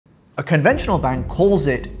A conventional bank calls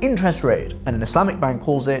it interest rate, and an Islamic bank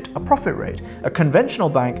calls it a profit rate. A conventional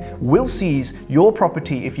bank will seize your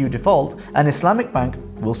property if you default. An Islamic bank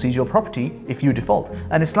will seize your property if you default.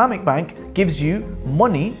 An Islamic bank gives you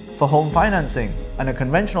money for home financing, and a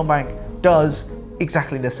conventional bank does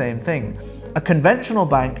exactly the same thing. A conventional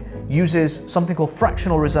bank uses something called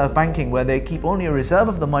fractional reserve banking, where they keep only a reserve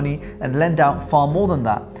of the money and lend out far more than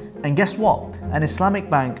that. And guess what? An Islamic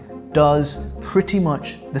bank does pretty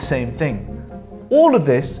much the same thing. All of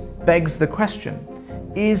this begs the question,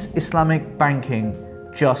 is Islamic banking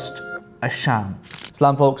just a sham?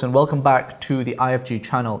 Salam folks, and welcome back to the IFG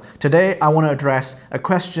channel. Today I want to address a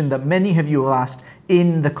question that many of you have asked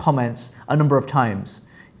in the comments a number of times.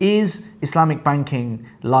 Is Islamic banking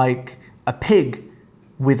like a pig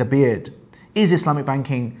with a beard? Is Islamic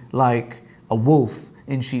banking like a wolf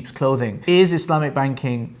in sheep's clothing? Is Islamic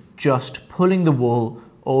banking just pulling the wool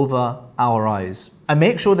over our eyes? And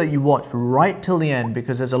make sure that you watch right till the end,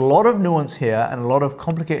 because there's a lot of nuance here and a lot of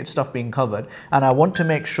complicated stuff being covered, and I want to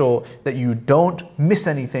make sure that you don't miss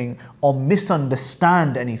anything or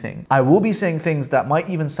misunderstand anything. I will be saying things that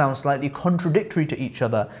might even sound slightly contradictory to each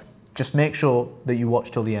other. Just make sure that you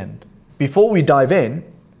watch till the end. Before we dive in,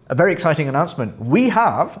 a very exciting announcement. We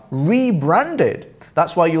have rebranded.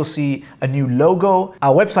 That's why you'll see a new logo.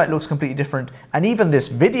 Our website looks completely different, and even this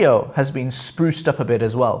video has been spruced up a bit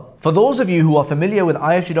as well. For those of you who are familiar with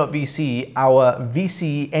IFG.VC, our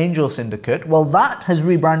VC angel syndicate, well, that has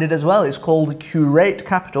rebranded as well. It's called Curate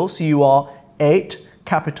Capital, CUR8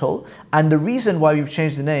 Capital. And the reason why we've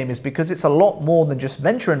changed the name is because it's a lot more than just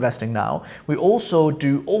venture investing now. We also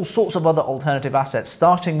do all sorts of other alternative assets,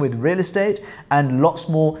 starting with real estate and lots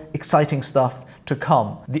more exciting stuff to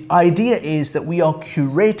come. The idea is that we are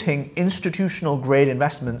curating institutional grade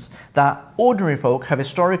investments that ordinary folk have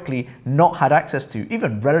historically not had access to.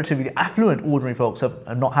 Even relatively affluent ordinary folks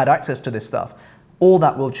have not had access to this stuff. All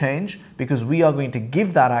that will change because we are going to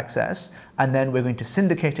give that access, and then we're going to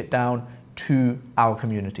syndicate it down to our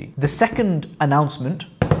community. The second announcement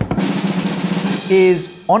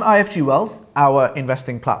is on IFG Wealth, our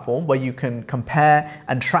investing platform where you can compare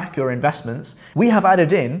and track your investments. We have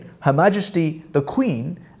added in Her Majesty the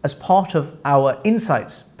Queen as part of our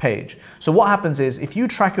insights page. So what happens is, if you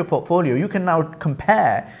track your portfolio, you can now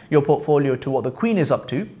compare your portfolio to what the Queen is up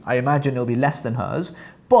to. I imagine it'll be less than hers,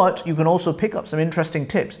 but you can also pick up some interesting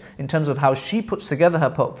tips in terms of how she puts together her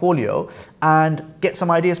portfolio and get some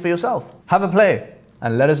ideas for yourself. Have a play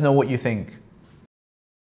and let us know what you think.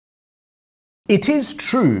 It is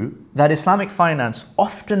true that Islamic finance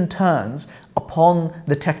often turns upon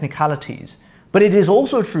the technicalities, but it is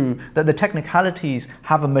also true that the technicalities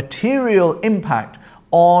have a material impact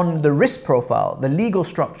on the risk profile, the legal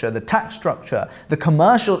structure, the tax structure, the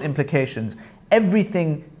commercial implications.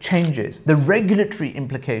 Everything changes. The regulatory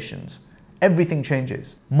implications, everything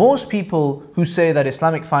changes. Most people who say that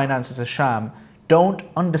Islamic finance is a sham don't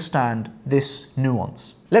understand this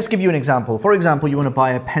nuance. Let's give you an example. For example, you want to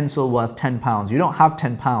buy a pencil worth £10. You don't have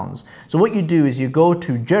 £10. So what you do is you go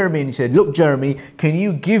to Jeremy and you say, look, Jeremy, can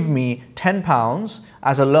you give me £10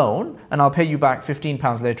 as a loan and I'll pay you back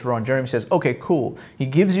 £15 later on? Jeremy says, okay, cool. He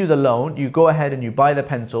gives you the loan, you go ahead and you buy the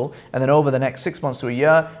pencil, and then over the next 6 months to a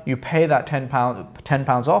year, you pay that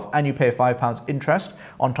 £10 off and you pay £5 interest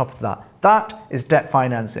on top of that. That is debt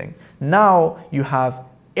financing. Now you have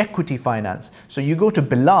equity finance. So you go to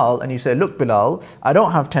Bilal and you say, look, Bilal, I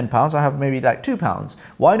don't have £10, I have maybe like £2.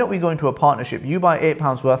 Why don't we go into a partnership? You buy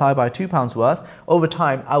 £8 worth, I buy £2 worth. Over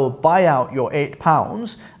time, I will buy out your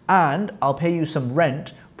 £8 and I'll pay you some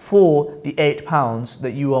rent for the £8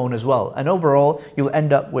 that you own as well. And overall, you'll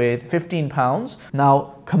end up with £15.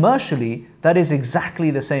 Now, commercially, that is exactly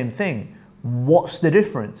the same thing. What's the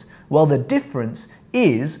difference? Well, the difference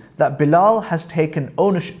is that Bilal has taken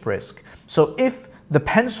ownership risk. So if the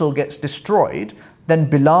pencil gets destroyed, then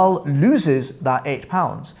Bilal loses that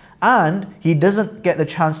 £8 and he doesn't get the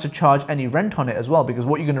chance to charge any rent on it as well, because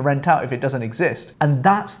what you're going to rent out if it doesn't exist. And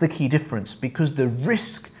that's the key difference, because the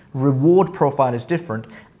risk reward profile is different,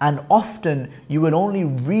 and often you will only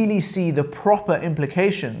really see the proper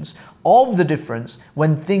implications of the difference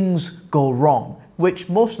when things go wrong, which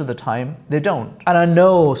most of the time they don't. And I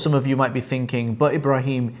know some of you might be thinking, but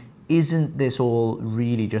Ibrahim, isn't this all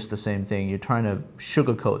really just the same thing? You're trying to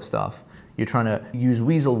sugarcoat stuff. You're trying to use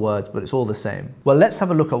weasel words, but it's all the same. Well, let's have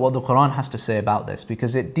a look at what the Quran has to say about this,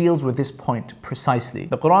 because it deals with this point precisely.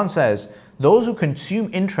 The Quran says, those who consume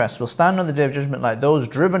interest will stand on the day of judgment like those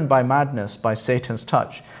driven by madness by Satan's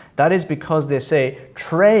touch. That is because they say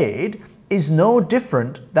trade is no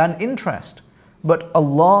different than interest. But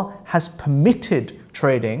Allah has permitted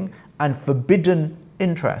trading and forbidden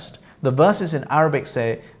interest. The verses in Arabic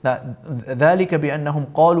say that ذَلِكَ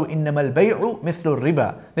بِأَنَّهُمْ قَالُوا إِنَّمَا الْبَيْعُ مِثْلُ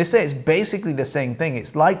الرِّبَى. They say it's basically the same thing,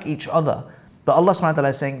 it's like each other. But Allah subhanahu wa ta'ala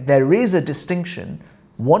is saying there is a distinction,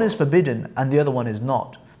 one is forbidden and the other one is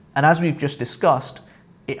not. And as we've just discussed,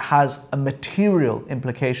 it has a material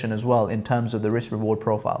implication as well in terms of the risk-reward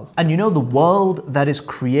profiles. And you know, the world that is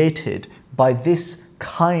created by this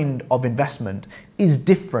kind of investment is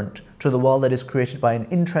different to the world that is created by an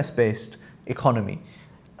interest-based economy.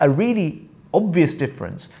 A really obvious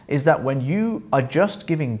difference is that when you are just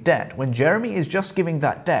giving debt, when Jeremy is just giving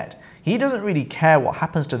that debt, he doesn't really care what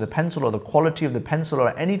happens to the pencil or the quality of the pencil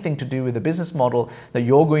or anything to do with the business model that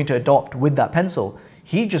you're going to adopt with that pencil.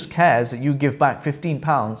 He just cares that you give back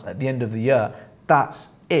 £15 at the end of the year. That's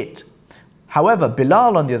it. However,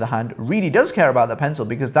 Bilal, on the other hand, really does care about the pencil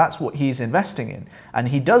because that's what he's investing in. And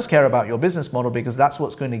he does care about your business model because that's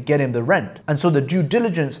what's going to get him the rent. And so the due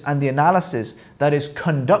diligence and the analysis that is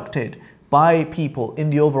conducted by people in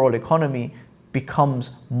the overall economy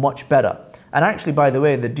becomes much better. And actually, by the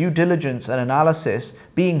way, the due diligence and analysis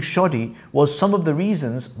being shoddy was some of the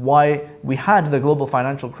reasons why we had the global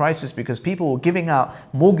financial crisis, because people were giving out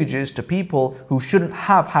mortgages to people who shouldn't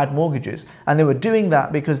have had mortgages. And they were doing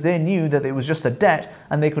that because they knew that it was just a debt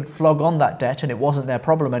and they could flog on that debt and it wasn't their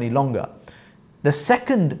problem any longer. The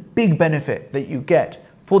second big benefit that you get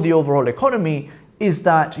for the overall economy is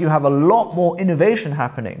that you have a lot more innovation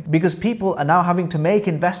happening because people are now having to make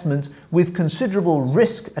investments with considerable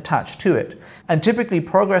risk attached to it. And typically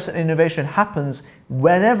progress and innovation happens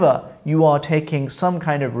whenever you are taking some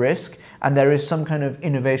kind of risk and there is some kind of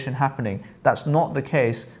innovation happening. That's not the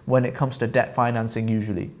case when it comes to debt financing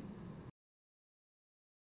usually.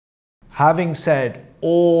 Having said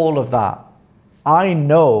all of that, I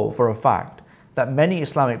know for a fact that many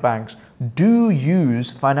Islamic banks do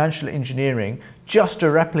use financial engineering just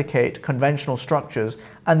to replicate conventional structures,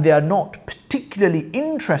 and they are not particularly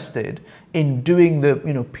interested in doing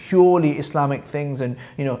the purely Islamic things and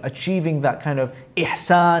achieving that kind of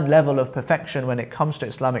ihsan level of perfection when it comes to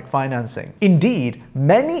Islamic financing. Indeed,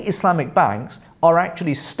 many Islamic banks are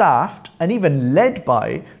actually staffed and even led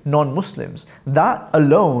by non-Muslims. That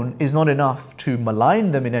alone is not enough to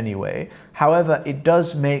malign them in any way. However, it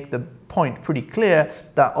does make the point pretty clear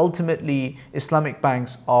that ultimately Islamic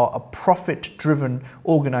banks are a profit-driven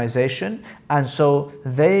organization, and so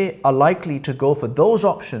they are likely to go for those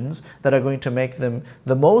options that are going to make them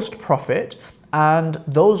the most profit, and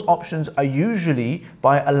those options are usually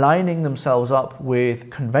by aligning themselves up with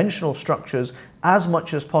conventional structures as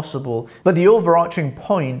much as possible. But the overarching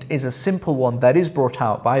point is a simple one that is brought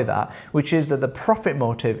out by that, which is that the profit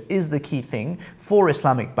motive is the key thing for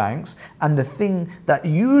Islamic banks, and the thing that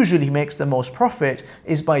usually makes the most profit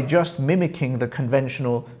is by just mimicking the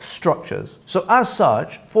conventional structures. So as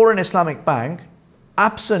such, for an Islamic bank,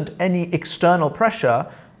 absent any external pressure,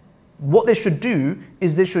 what they should do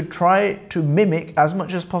is they should try to mimic as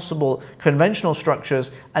much as possible conventional structures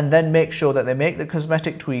and then make sure that they make the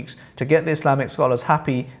cosmetic tweaks to get the Islamic scholars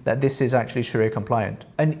happy that this is actually Sharia compliant.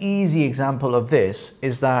 An easy example of this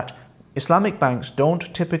is that Islamic banks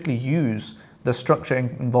don't typically use the structure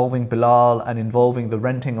involving Bilal and involving the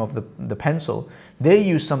renting of the pencil. They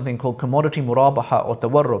use something called commodity murabaha or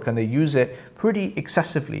tawarruk, and they use it pretty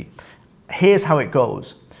excessively. Here's how it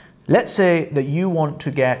goes. Let's say that you want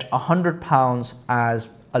to get £100 as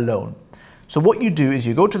a loan. So what you do is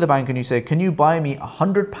you go to the bank and you say, can you buy me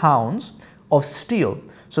 £100 of steel?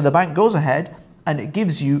 So the bank goes ahead and it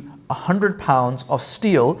gives you £100 of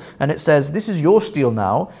steel, and it says, this is your steel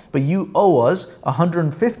now, but you owe us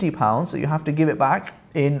 £150, so you have to give it back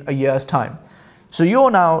in a year's time. So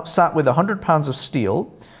you're now sat with £100 of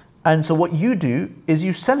steel, and so what you do is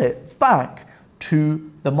you sell it back to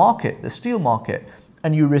the market, the steel market,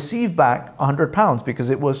 and you receive back £100 because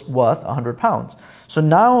it was worth £100. So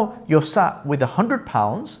now you're sat with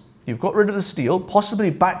 £100, you've got rid of the steel, possibly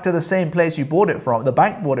back to the same place you bought it from, the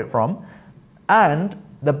bank bought it from, and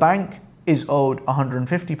the bank is owed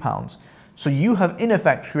 £150. So you have in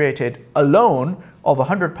effect created a loan of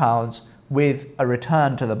 £100 with a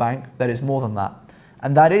return to the bank that is more than that.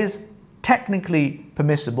 And that is technically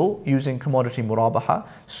permissible using commodity murabaha.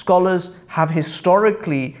 Scholars have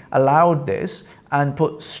historically allowed this and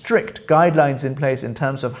put strict guidelines in place in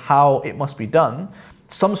terms of how it must be done.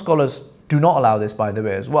 Some scholars do not allow this, by the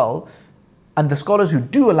way, as well. And the scholars who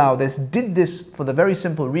do allow this did this for the very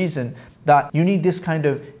simple reason that you need this kind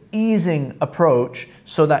of easing approach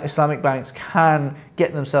so that Islamic banks can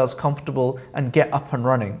get themselves comfortable and get up and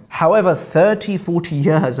running. However, 30, 40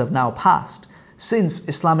 years have now passed since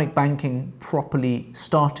Islamic banking properly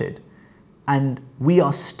started, and we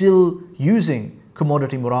are still using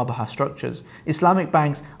commodity murabaha structures. Islamic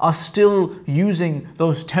banks are still using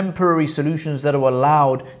those temporary solutions that are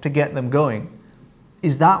allowed to get them going.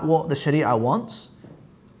 Is that what the Sharia wants?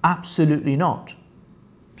 Absolutely not.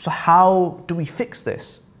 So how do we fix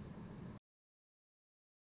this?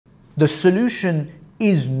 The solution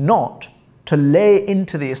is not to lay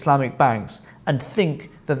into the Islamic banks and think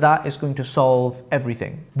that that is going to solve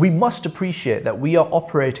everything. We must appreciate that we are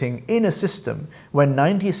operating in a system where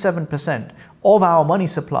 97% of our money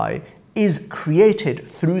supply is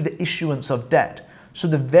created through the issuance of debt. So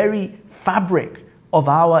the very fabric of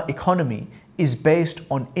our economy is based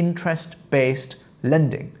on interest-based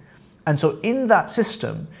lending. And so in that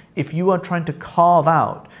system, if you are trying to carve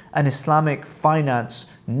out an Islamic finance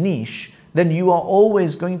niche, then you are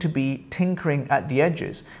always going to be tinkering at the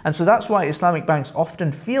edges. And so that's why Islamic banks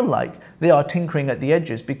often feel like they are tinkering at the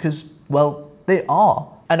edges because, well, they are.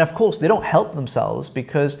 And of course, they don't help themselves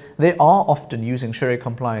because they are often using Sharia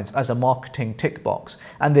compliance as a marketing tick box.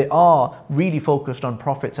 And they are really focused on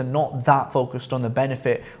profits and not that focused on the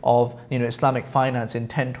benefit of, Islamic finance in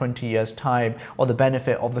 10, 20 years' time, or the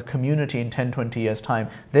benefit of the community in 10, 20 years' time.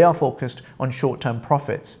 They are focused on short-term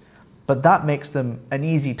profits. But that makes them an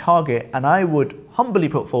easy target, and I would humbly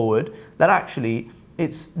put forward that actually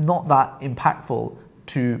it's not that impactful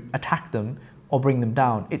to attack them or bring them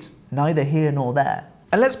down. It's neither here nor there.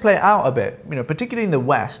 And let's play it out a bit, particularly in the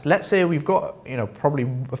West. Let's say we've got, probably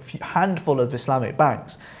a handful of Islamic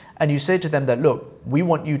banks, and you say to them that, look, we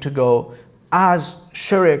want you to go as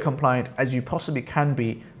Sharia compliant as you possibly can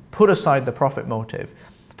be, put aside the profit motive.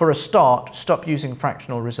 For a start, stop using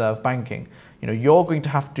fractional reserve banking. You're going to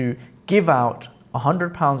have to give out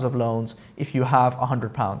 £100 of loans if you have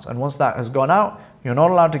 £100. And once that has gone out, you're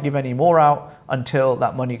not allowed to give any more out until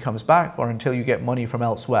that money comes back or until you get money from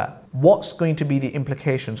elsewhere. What's going to be the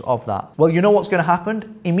implications of that? Well, you know what's going to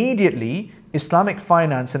happen? Immediately, Islamic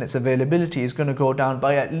finance and its availability is going to go down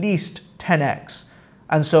by at least 10x.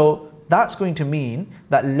 And so that's going to mean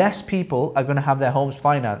that less people are going to have their homes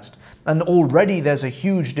financed. And already there's a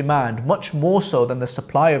huge demand, much more so than the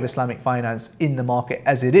supply of Islamic finance in the market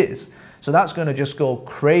as it is. So that's going to just go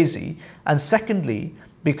crazy. And secondly,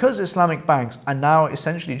 because Islamic banks are now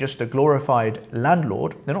essentially just a glorified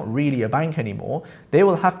landlord, they're not really a bank anymore, they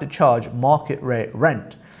will have to charge market rate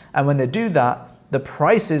rent. And when they do that, the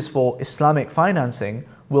prices for Islamic financing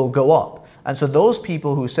will go up. And so those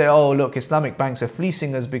people who say, oh, look, Islamic banks are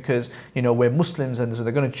fleecing us because, we're Muslims and so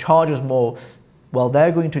they're going to charge us more, well,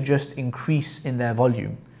 they're going to just increase in their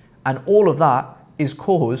volume. And all of that is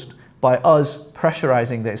caused by us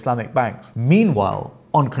pressurizing the Islamic banks. Meanwhile,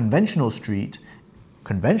 on conventional street,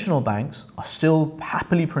 conventional banks are still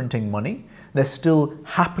happily printing money, they're still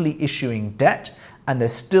happily issuing debt, and they're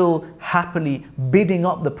still happily bidding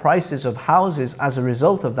up the prices of houses as a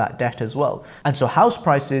result of that debt as well. And so house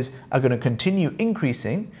prices are going to continue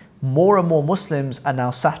increasing. More and more Muslims are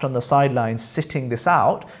now sat on the sidelines sitting this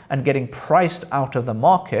out and getting priced out of the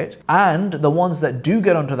market. And the ones that do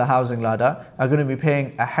get onto the housing ladder are going to be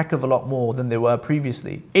paying a heck of a lot more than they were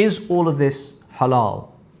previously. Is all of this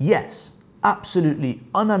halal? Yes, absolutely,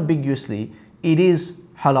 unambiguously, it is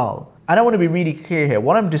halal. And I want to be really clear here.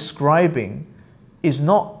 What I'm describing is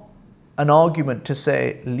not an argument to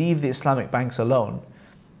say, leave the Islamic banks alone.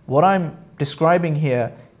 What I'm describing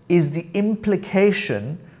here is the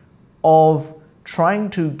implication of trying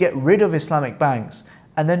to get rid of Islamic banks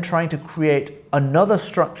and then trying to create another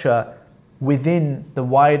structure within the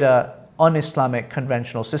wider un-Islamic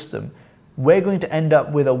conventional system. We're going to end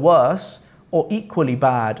up with a worse or equally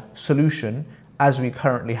bad solution as we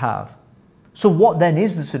currently have. So what then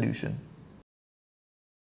is the solution?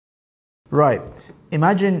 Right,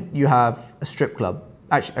 imagine you have a strip club.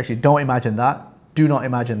 Actually, don't imagine that. Do not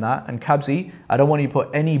imagine that. And Kabzi, I don't want you to put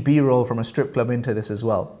any B-roll from a strip club into this as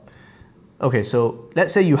well. Okay, so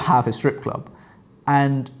let's say you have a strip club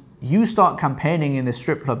and you start campaigning in the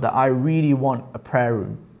strip club that I really want a prayer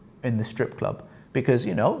room in the strip club because,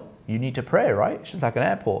 you need to pray, right? It's just like an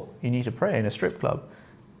airport. You need to pray in a strip club.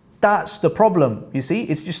 That's the problem, you see?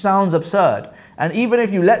 It just sounds absurd. And even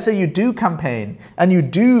if let's say you do campaign and you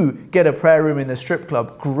do get a prayer room in the strip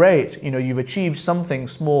club, great, you've achieved something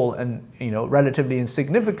small and, relatively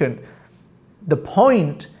insignificant. The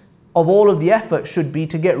point of all of the effort should be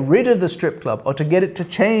to get rid of the strip club or to get it to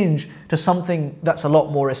change to something that's a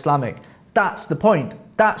lot more Islamic. That's the point.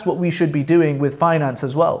 That's what we should be doing with finance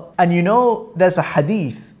as well. And there's a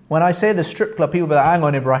hadith. When I say the strip club, people be like, hang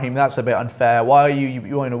on, Ibrahim, that's a bit unfair. Why are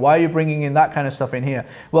you bringing in that kind of stuff in here?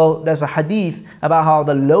 Well, there's a hadith about how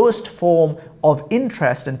the lowest form of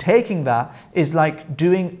interest and taking that is like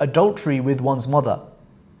doing adultery with one's mother.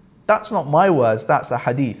 That's not my words, that's a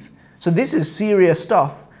hadith. So this is serious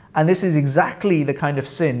stuff, and this is exactly the kind of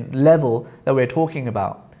sin level that we're talking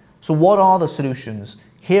about. So what are the solutions?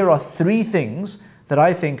 Here are 3 things that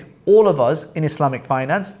I think all of us in Islamic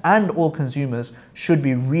finance and all consumers should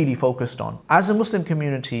be really focused on. As a Muslim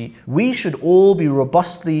community, we should all be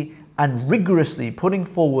robustly and rigorously putting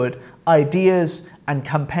forward ideas and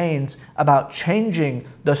campaigns about changing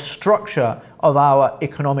the structure of our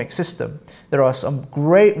economic system. There are some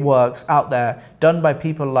great works out there done by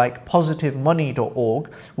people like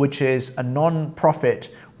positivemoney.org, which is a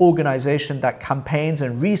non-profit organization that campaigns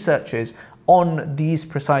and researches on these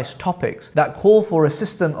precise topics, that call for a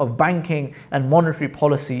system of banking and monetary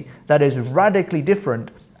policy that is radically different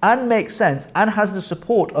and makes sense and has the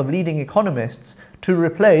support of leading economists to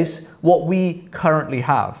replace what we currently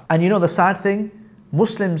have. And you know the sad thing?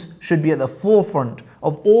 Muslims should be at the forefront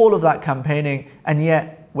of all of that campaigning, and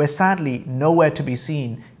yet we're sadly nowhere to be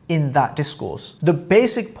seen in that discourse. The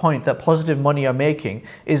basic point that Positive Money are making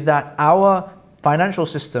is that our financial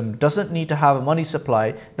system doesn't need to have a money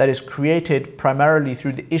supply that is created primarily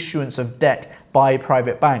through the issuance of debt by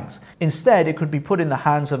private banks. Instead, it could be put in the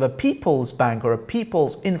hands of a people's bank or a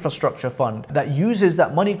people's infrastructure fund that uses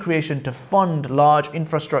that money creation to fund large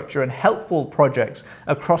infrastructure and helpful projects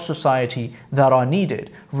across society that are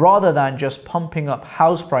needed, rather than just pumping up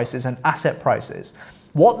house prices and asset prices.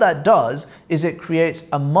 What that does is it creates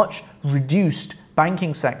a much reduced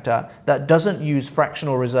banking sector that doesn't use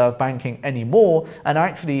fractional reserve banking anymore and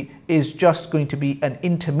actually is just going to be an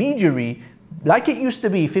intermediary, like it used to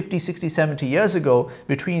be 50, 60, 70 years ago,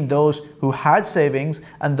 between those who had savings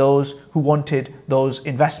and those who wanted those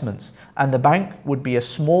investments. And the bank would be a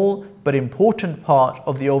small but important part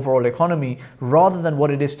of the overall economy, rather than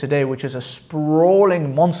what it is today, which is a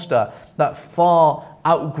sprawling monster that far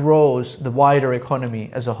outgrows the wider economy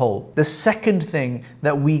as a whole. The second thing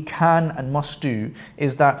that we can and must do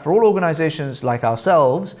is that for all organizations like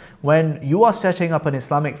ourselves, when you are setting up an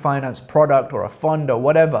Islamic finance product or a fund or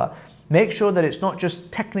whatever, make sure that it's not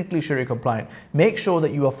just technically Sharia compliant. Make sure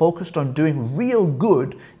that you are focused on doing real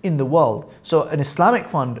good in the world. So an Islamic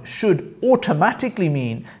fund should automatically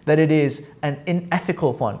mean that it is an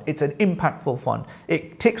ethical fund. It's an impactful fund.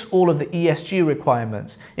 It ticks all of the ESG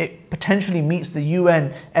requirements. It potentially meets the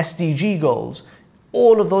UN SDG goals.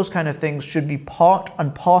 All of those kind of things should be part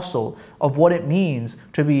and parcel of what it means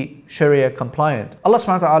to be Sharia compliant. Allah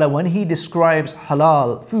subhanahu wa ta'ala, when He describes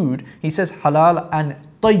halal food, He says halal and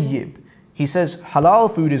tayyib. He says halal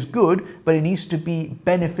food is good, but it needs to be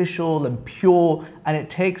beneficial and pure, and it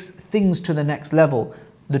takes things to the next level.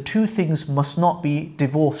 The two things must not be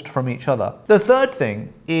divorced from each other. The third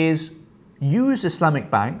thing is use Islamic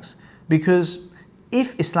banks, because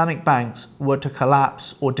if Islamic banks were to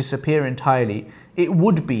collapse or disappear entirely, it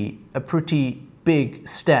would be a pretty big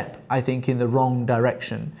step, I think, in the wrong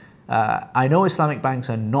direction. I know Islamic banks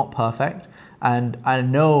are not perfect, and I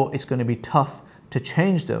know it's going to be tough to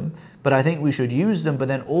change them, but I think we should use them, but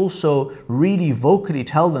then also really vocally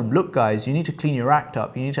tell them, look guys, you need to clean your act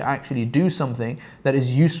up. You need to actually do something that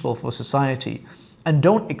is useful for society. And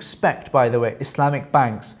don't expect, by the way, Islamic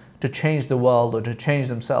banks to change the world or to change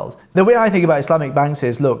themselves. The way I think about Islamic banks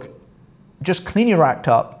is, look, just clean your act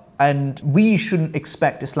up, and we shouldn't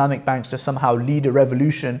expect Islamic banks to somehow lead a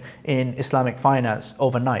revolution in Islamic finance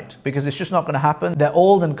overnight, because it's just not going to happen. They're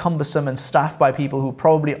old and cumbersome and staffed by people who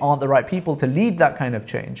probably aren't the right people to lead that kind of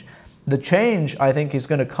change. The change, I think, is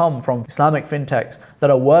going to come from Islamic fintechs that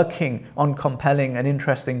are working on compelling and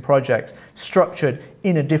interesting projects structured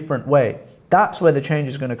in a different way. That's where the change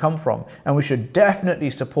is going to come from. And we should definitely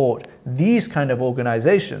support these kind of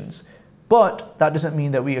organizations. But that doesn't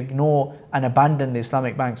mean that we ignore and abandon the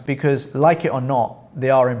Islamic banks, because, like it or not, they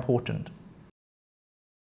are important.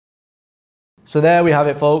 So there we have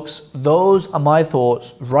it, folks. Those are my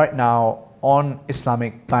thoughts right now on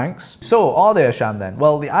Islamic banks. So are they a sham then?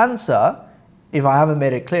 Well, the answer, if I haven't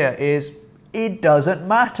made it clear, is it doesn't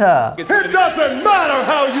matter. It doesn't matter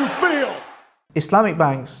how you feel. Islamic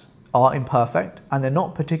banks are imperfect, and they're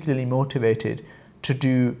not particularly motivated to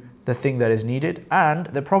do the thing that is needed, and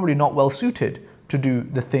they're probably not well suited to do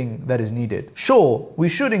the thing that is needed. Sure, we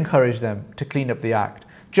should encourage them to clean up the act,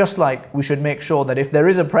 just like we should make sure that if there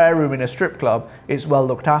is a prayer room in a strip club, it's well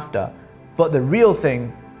looked after. But the real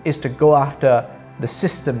thing is to go after the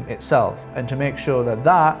system itself and to make sure that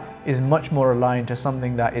that is much more aligned to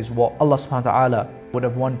something that is what Allah subhanahu wa ta'ala would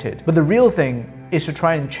have wanted. But the real thing is to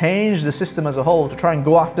try and change the system as a whole, to try and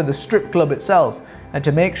go after the strip club itself, and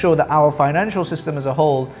to make sure that our financial system as a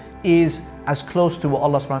whole is as close to what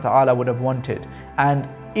Allah subhanahu wa ta'ala would have wanted. And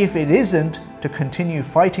if it isn't, to continue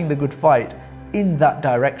fighting the good fight in that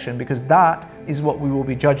direction, because that is what we will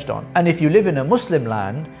be judged on. And if you live in a Muslim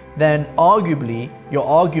land, then arguably your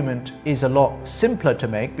argument is a lot simpler to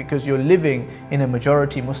make because you're living in a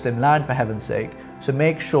majority Muslim land, for heaven's sake. So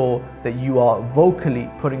make sure that you are vocally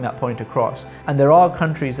putting that point across. And there are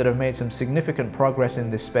countries that have made some significant progress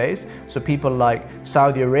in this space. So people like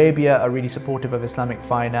Saudi Arabia are really supportive of Islamic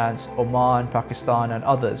finance, Oman, Pakistan, and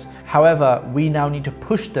others. However, we now need to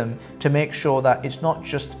push them to make sure that it's not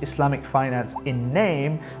just Islamic finance in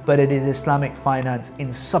name, but it is Islamic finance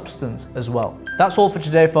in substance as well. That's all for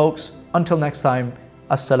today, folks. Until next time,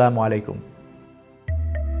 Assalamu alaikum.